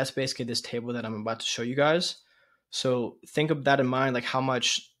that's basically this table that I'm about to show you guys. So think of that in mind, like how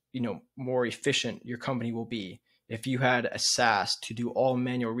much more efficient your company will be if you had a SaaS to do all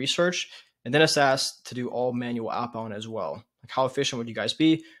manual research and then a SaaS to do all manual outbound as well. Like, how efficient would you guys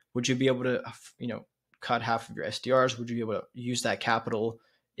be? Would you be able to, cut half of your SDRs? Would you be able to use that capital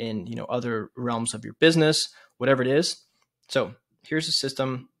in, other realms of your business, whatever it is? So here's the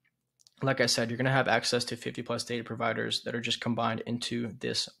system. Like I said, you're going to have access to 50 plus data providers that are just combined into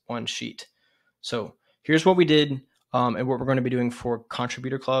this one sheet. So here's what we did and what we're going to be doing for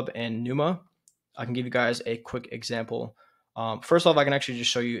Contributor Club and Numa. I can give you guys a quick example. First off, I can actually just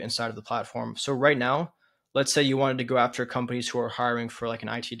show you inside of the platform. So right now, let's say you wanted to go after companies who are hiring for like an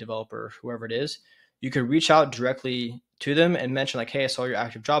IT developer, whoever it is. You could reach out directly to them and mention like, hey, I saw your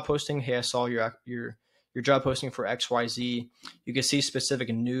active job posting. Hey, I saw your job posting for XYZ. You can see specific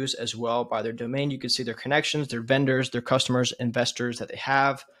news as well by their domain. You can see their connections, their vendors, their customers, investors that they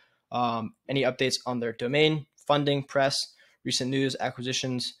have, any updates on their domain, funding, press, recent news,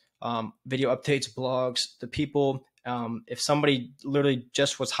 acquisitions, video updates, blogs, the people. If somebody literally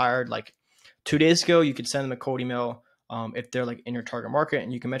just was hired like 2 days ago, you could send them a cold email if they're like in your target market,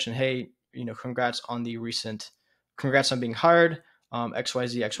 and you can mention, hey, congrats on being hired.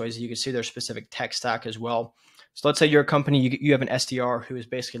 XYZ. You can see their specific tech stack as well. So let's say you're a company, you have an SDR who is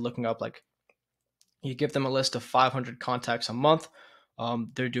basically looking up, like, you give them a list of 500 contacts a month.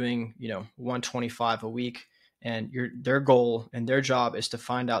 They're doing, 125 a week. And their goal and their job is to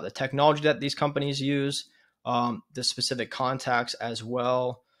find out the technology that these companies use, the specific contacts as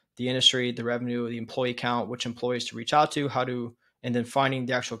well, the industry, the revenue, the employee count, which employees to reach out to, and then finding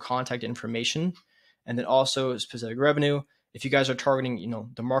the actual contact information, and then also specific revenue. If you guys are targeting,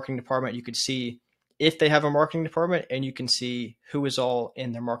 the marketing department, you could see if they have a marketing department, and you can see who is all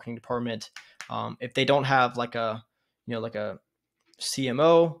in their marketing department. If they don't have like a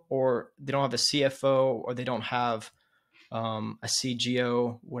CMO, or they don't have a CFO, or they don't have a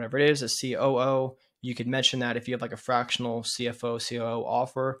CGO, whatever it is, a COO, you could mention that if you have like a fractional CFO, COO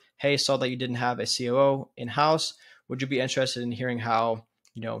offer. Hey, saw that you didn't have a COO in-house. Would you be interested in hearing how,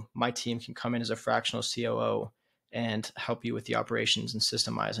 my team can come in as a fractional COO and help you with the operations and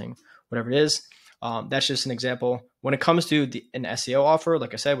systemizing, whatever it is? That's just an example. When it comes to an SEO offer,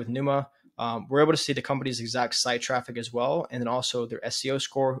 like I said, with Numa, we're able to see the company's exact site traffic as well, and then also their SEO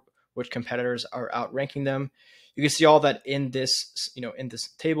score, which competitors are outranking them. You can see all that in this, in this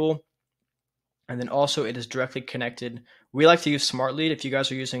table. And then also it is directly connected. We like to use Smart Lead. If you guys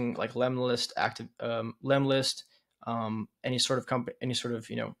are using like Lemlist, Lemlist, any sort of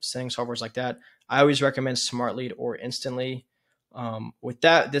setting softwares like that, I always recommend Smart Lead or Instantly. With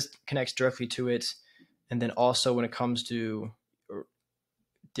that, this connects directly to it. And then also when it comes to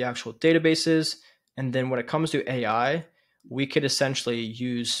the actual databases, and then when it comes to AI, we could essentially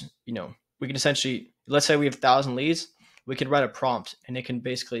use, let's say we have 1,000 leads, we could write a prompt and it can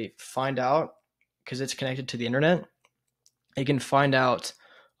basically find out, because it's connected to the internet, it can find out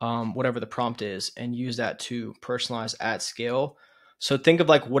whatever the prompt is and use that to personalize at scale. So think of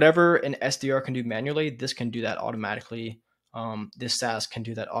like whatever an SDR can do manually, this can do that automatically. This SaaS can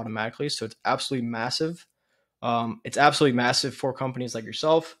do that automatically. So it's absolutely massive. It's absolutely massive for companies like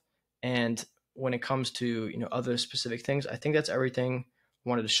yourself. And when it comes to, other specific things, I think that's everything I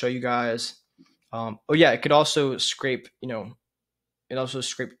wanted to show you guys. It could also scrape, keywords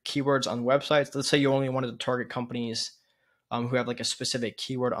on websites. Let's say you only wanted to target companies who have like a specific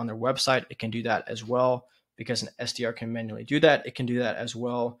keyword on their website. It can do that as well, because an SDR can manually do that. It can do that as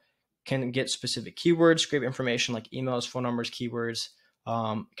well. Can get specific keywords, scrape information like emails, phone numbers, keywords.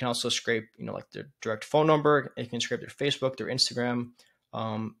 It can also scrape, like their direct phone number. It can scrape their Facebook, their Instagram,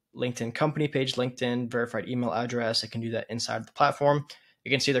 LinkedIn company page, LinkedIn, verified email address. It can do that inside the platform.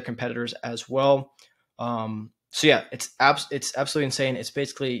 You can see their competitors as well. It's absolutely insane. It's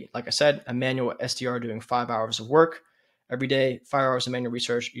basically, like I said, a manual SDR doing 5 hours of work every day, 5 hours of manual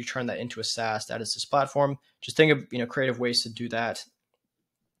research. You turn that into a SaaS. That is this platform. Just think of, creative ways to do that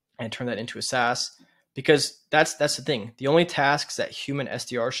and turn that into a SaaS, because that's the thing. The only tasks that human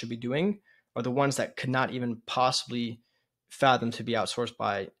SDRs should be doing are the ones that could not even possibly fathom to be outsourced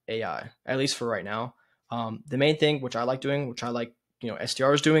by AI, at least for right now. The main thing, which I like doing, which I like,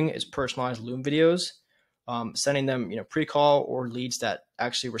 SDRs doing, is personalized Loom videos, sending them, pre-call or leads that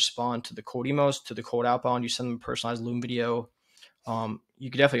actually respond to the cold emails, to the cold outbound. You send them a personalized Loom video. You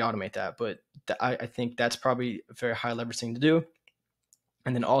could definitely automate that, but I think that's probably a very high leverage thing to do.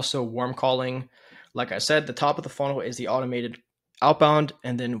 And then also warm calling. Like I said, the top of the funnel is the automated outbound.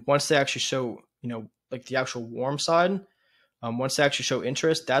 And then once they actually show, like the actual warm side, once they actually show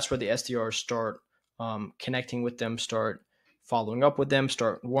interest, that's where the SDRs start connecting with them, start following up with them,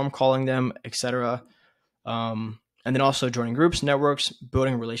 start warm calling them, etc. And then also joining groups, networks,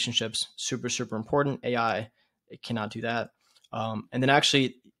 building relationships, super, super important. AI, it cannot do that. And then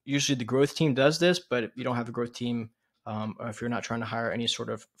actually, usually the growth team does this, but if you don't have a growth team, or if you're not trying to hire any sort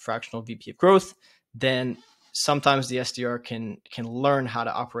of fractional VP of growth, then sometimes the SDR can learn how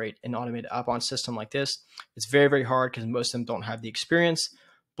to operate an automated outbound system like this. It's very, very hard because most of them don't have the experience,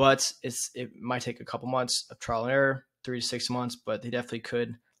 but it might take a couple months of trial and error, 3 to 6 months, but they definitely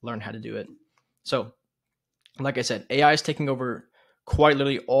could learn how to do it. So like I said, AI is taking over quite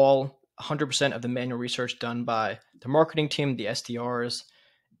literally all 100% of the manual research done by the marketing team, the SDRs,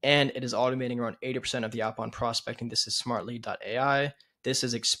 and it is automating around 80% of the outbound prospecting. This is smartlead.ai. This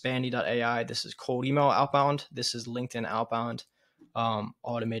is expandy.ai. This is cold email outbound. This is LinkedIn outbound,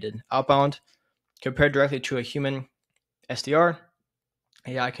 automated outbound. Compared directly to a human SDR,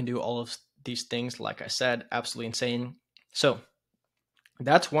 AI can do all of these things. Like I said, absolutely insane. So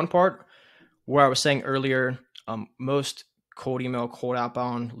that's one part where I was saying earlier, most cold email, cold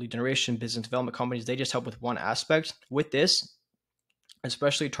outbound, lead generation, business development companies, they just help with one aspect. With this,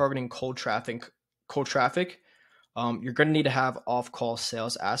 especially targeting cold traffic, you're going to need to have off-call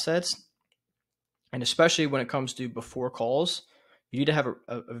sales assets. And especially when it comes to before calls, you need to have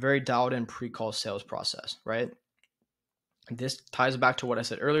a very dialed in pre-call sales process, right? This ties back to what I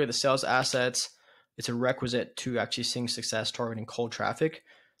said earlier. The sales assets, it's a requisite to actually seeing success targeting cold traffic.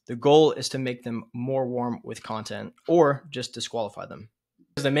 The goal is to make them more warm with content or just disqualify them.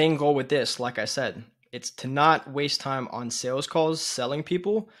 The main goal with this, like I said, it's to not waste time on sales calls selling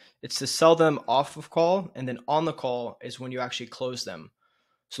people. It's to sell them off of call, and then on the call is when you actually close them.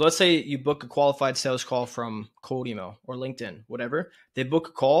 So let's say you book a qualified sales call from cold email or LinkedIn, whatever. They book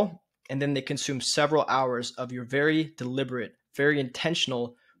a call and then they consume several hours of your very deliberate, very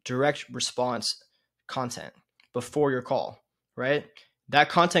intentional direct response content before your call, right? That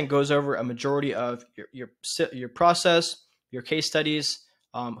content goes over a majority of your process, your case studies,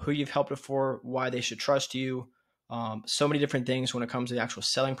 who you've helped before, why they should trust you, so many different things when it comes to the actual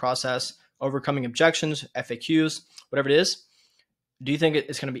selling process, overcoming objections, FAQs, whatever it is. Do you think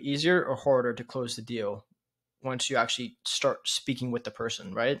it's going to be easier or harder to close the deal once you actually start speaking with the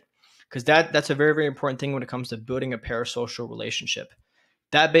person, right? Because that's a very, very important thing when it comes to building a parasocial relationship.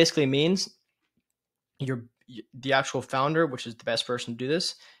 That basically means the actual founder, which is the best person to do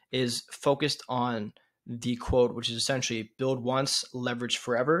this, is focused on the quote, which is essentially build once, leverage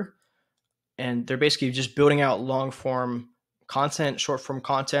forever. And they're basically just building out long form content, short form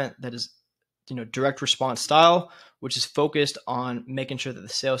content that is, direct response style, which is focused on making sure that the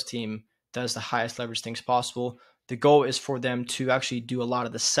sales team does the highest leverage things possible. The goal is for them to actually do a lot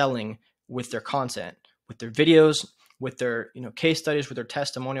of the selling with their content, with their videos, with their case studies, with their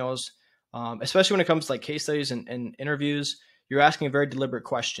testimonials, especially when it comes to like case studies and interviews. You're asking very deliberate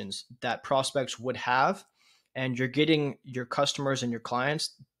questions that prospects would have, and you're getting your customers and your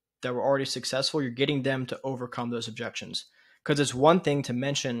clients that were already successful, you're getting them to overcome those objections. Because it's one thing to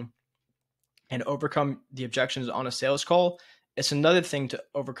mention and overcome the objections on a sales call. It's another thing to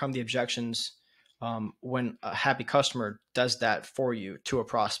overcome the objections when a happy customer does that for you to a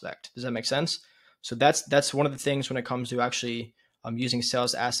prospect. Does that make sense? So that's one of the things when it comes to actually using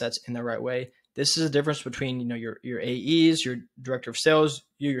sales assets in the right way. This is a difference between your AEs, your director of sales,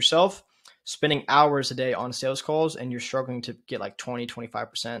 you yourself, spending hours a day on sales calls and you're struggling to get like 20,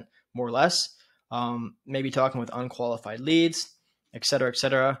 25% more or less, maybe talking with unqualified leads, et cetera, et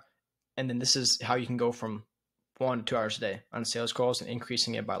cetera. And then this is how you can go from 1 to 2 hours a day on sales calls and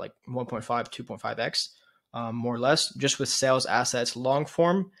increasing it by like 1.5, 2.5x, more or less, just with sales assets, long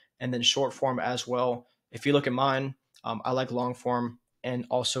form and then short form as well. If you look at mine, I like long form and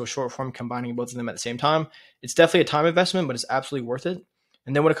also short form, combining both of them at the same time. It's definitely a time investment, but it's absolutely worth it.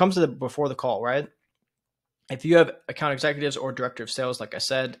 And then when it comes to before the call, right? If you have account executives or director of sales, like I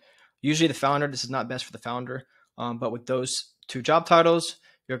said, usually the founder, this is not best for the founder, but with those two job titles,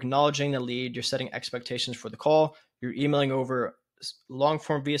 you're acknowledging the lead, you're setting expectations for the call, you're emailing over long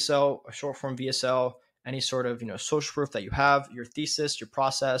form VSL, a short form VSL, any sort of social proof that you have, your thesis, your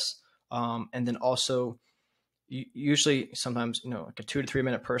process, and then also usually sometimes like a 2 to 3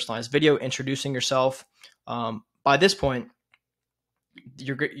 minute personalized video introducing yourself. By this point,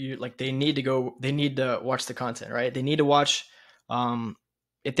 you're like they need to watch the content, right? They need to watch.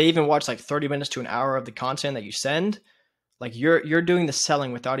 If they even watch like 30 minutes to an hour of the content that you send, like you're doing the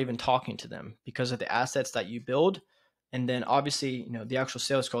selling without even talking to them because of the assets that you build. And then obviously, the actual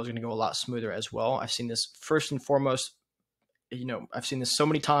sales call is going to go a lot smoother as well. I've seen this first and foremost, I've seen this so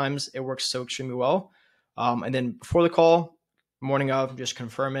many times. It works so extremely well. And then before the call, morning of, just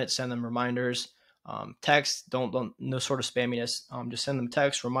confirm it, send them reminders, text, don't no sort of spamminess. Just send them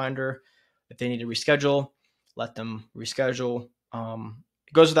text, reminder. If they need to reschedule, let them reschedule.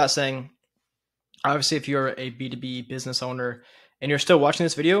 It goes without saying, obviously, if you're a B2B business owner and you're still watching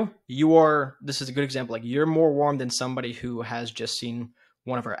this video, this is a good example. Like, you're more warm than somebody who has just seen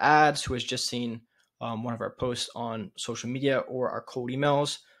one of our ads, who has just seen one of our posts on social media or our cold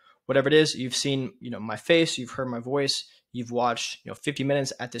emails, whatever it is. You've seen, my face, you've heard my voice, you've watched, 50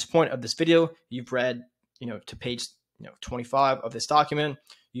 minutes at this point of this video, you've read, to page, 25 of this document.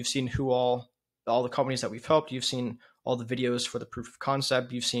 You've seen all the companies that we've helped. You've seen all the videos for the proof of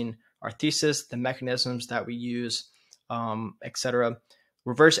concept. You've seen our thesis, the mechanisms that we use, etc.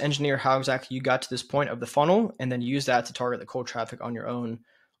 Reverse engineer how exactly you got to this point of the funnel, and then use that to target the cold traffic on your own.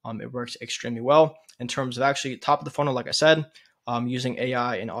 It works extremely well in terms of actually top of the funnel, like I said, using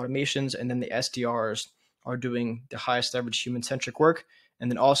AI and automations, and then the SDRs are doing the highest leverage human-centric work. And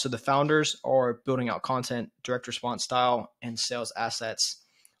then also the founders are building out content, direct response style, and sales assets,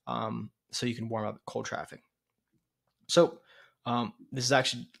 so you can warm up cold traffic. So this is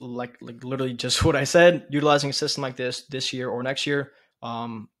actually like literally just what I said. Utilizing a system like this year or next year,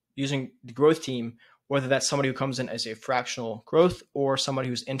 using the growth team, whether that's somebody who comes in as a fractional growth or somebody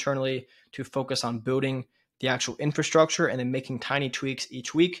who's internally to focus on building the actual infrastructure and then making tiny tweaks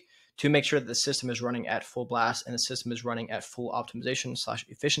each week to make sure that the system is running at full blast and the system is running at full optimization /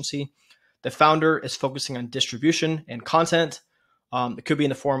 efficiency. The founder is focusing on distribution and content. It could be in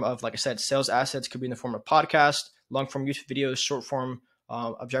the form of, like I said, sales assets, could be in the form of podcast, long form YouTube videos, short form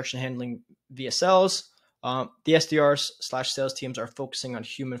objection handling via sales. The SDRs / sales teams are focusing on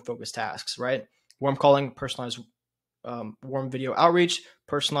human focused tasks, right? Warm calling, personalized warm video outreach,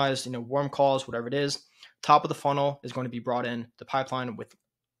 personalized, warm calls, whatever it is. Top of the funnel is going to be brought in the pipeline with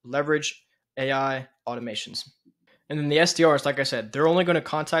leverage, AI, automations. And then the SDRs, like I said, they're only going to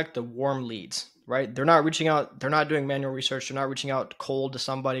contact the warm leads, right? They're not reaching out. They're not doing manual research. They're not reaching out cold to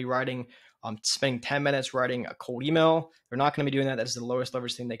somebody, spending 10 minutes writing a cold email. They're not going to be doing that. That is the lowest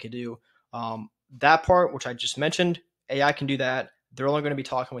leverage thing they could do. That part, which I just mentioned, AI can do that. They're only going to be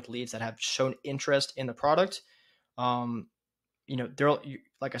talking with leads that have shown interest in the product. They're,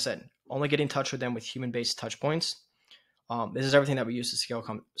 like I said, only get in touch with them with human-based touch points. This is everything that we use to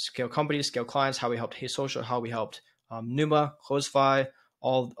scale companies, scale clients, how we helped Hey Social, how we helped Numa, Closify,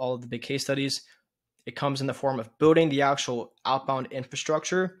 all of the big case studies. It comes in the form of building the actual outbound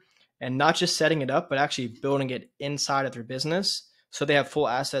infrastructure and not just setting it up, but actually building it inside of their business. So they have full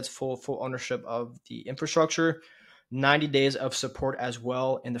assets, full ownership of the infrastructure, 90 days of support as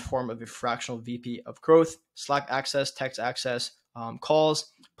well in the form of a fractional VP of growth, Slack access, text access,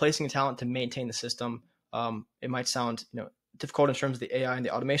 calls, placing talent to maintain the system. It might sound difficult in terms of the AI and the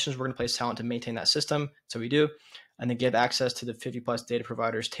automations. We're going to place talent to maintain that system. So we do. And then give access to the 50 plus data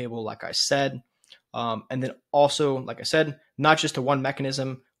providers table, like I said. And then also, like I said, not just a one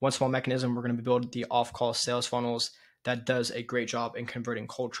small mechanism. We're going to build the off-call sales funnels that does a great job in converting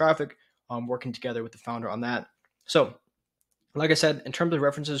cold traffic, working together with the founder on that. So like I said, in terms of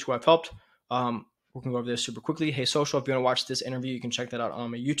references who I've helped, we can go over this super quickly. Hey Social, if you want to watch this interview, you can check that out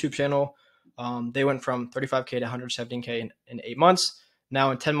on my YouTube channel. They went from 35K to 117K in 8 months. Now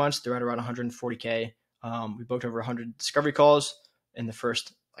in 10 months, they're at around 140K. We booked over 100 discovery calls in the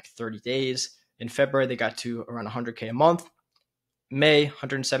first 30 days. In February, they got to around 100K a month. May,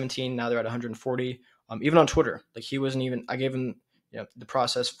 117. Now they're at 140. Even on Twitter, I gave him the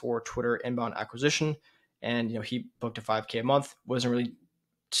process for Twitter inbound acquisition, and he booked a 5K a month.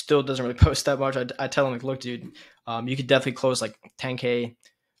 Still doesn't really post that much. I tell him, look, dude, you could definitely close 10K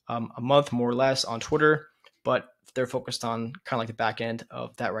a month, more or less, on Twitter, but they're focused on kind of like the back end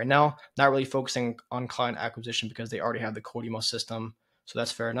of that right now, not really focusing on client acquisition because they already have the cold email system. So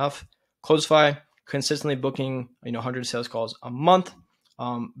that's fair enough. Closify, consistently booking 100 sales calls a month.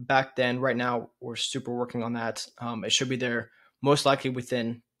 Back then, right now, we're super working on that. It should be there most likely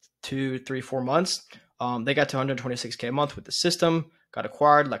within 2, 3, 4 months. They got to 126K a month with the system, got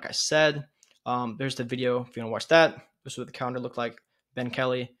acquired, like I said. There's the video if you want to watch that. This is what the calendar looked like. Ben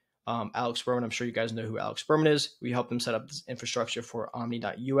Kelly, Alex Berman. I'm sure you guys know who Alex Berman is. We helped them set up this infrastructure for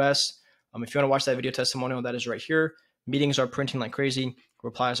omni.us. If you want to watch that video testimonial, that is right here. Meetings are printing like crazy.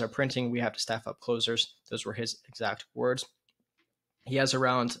 Replies are printing. We have to staff up closers. Those were his exact words. He has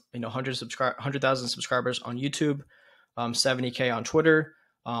around 100,000 subscribers on YouTube, 70K on Twitter.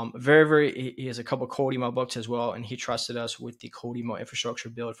 He has a couple cold email books as well, and he trusted us with the cold email infrastructure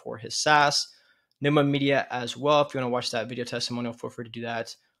build for his SaaS. Numa Media as well. If you want to watch that video testimonial, feel free to do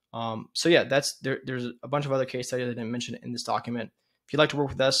that. So yeah, there's a bunch of other case studies I didn't mention in this document. If you'd like to work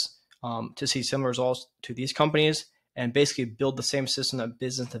with us to see similar results to these companies and basically build the same system that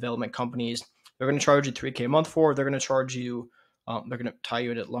business development companies, they're going to charge you $3K a month for. They're going to charge you, they're going to tie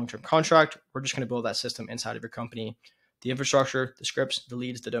you into a long-term contract. We're just going to build that system inside of your company. the infrastructure, the scripts, the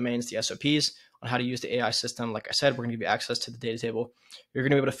leads, the domains, the SOPs on how to use the AI system. Like I said, we're going to give you access to the data table. You're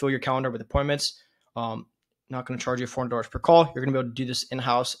going to be able to fill your calendar with appointments. Not going to charge you $400 per call. You're going to be able to do this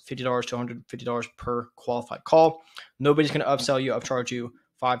in-house, $50 to $150 per qualified call. Nobody's going to upsell you, upcharge you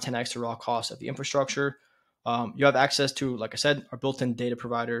 5-10x the raw cost of the infrastructure. You have access to, like I said, our built-in data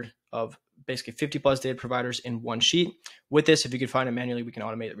provider of basically 50 plus data providers in one sheet. With this, if you can find it manually, we can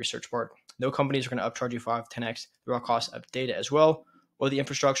automate the research part. No companies are going to upcharge you 5-10x the raw cost of data as well, or the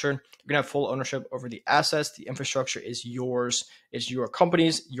infrastructure. You're going to have full ownership over the assets. The infrastructure is yours. It's your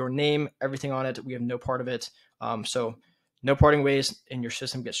company's, your name, everything on it. We have no part of it. So no parting ways, and your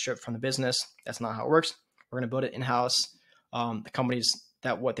system gets stripped from the business. That's not how it works. We're going to build it in-house. The companies,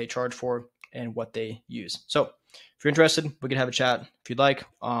 that what they charge for and what they use. So if you're interested, we can have a chat. If you'd like,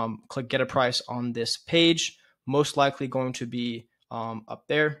 click get a price on this page. Most likely going to be up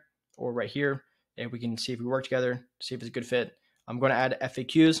there or right here. And we can see if we work together, see if it's a good fit. I'm going to add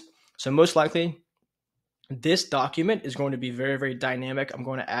FAQs. So most likely this document is going to be very, very dynamic. I'm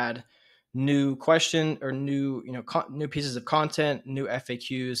going to add new question or new pieces of content, new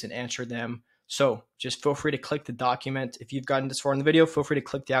FAQs, and answer them. So just feel free to click the document. If you've gotten this far in the video, feel free to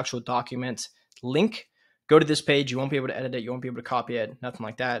click the actual document link. Go to this page. You won't be able to edit it. You won't be able to copy it, nothing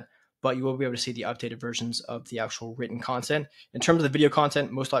like that. But you will be able to see the updated versions of the actual written content. In terms of the video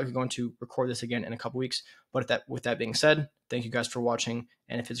content, most likely going to record this again in a couple weeks. But with that being said, thank you guys for watching.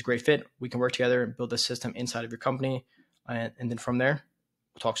 And if it's a great fit, we can work together and build a system inside of your company. And then from there,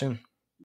 we'll talk soon.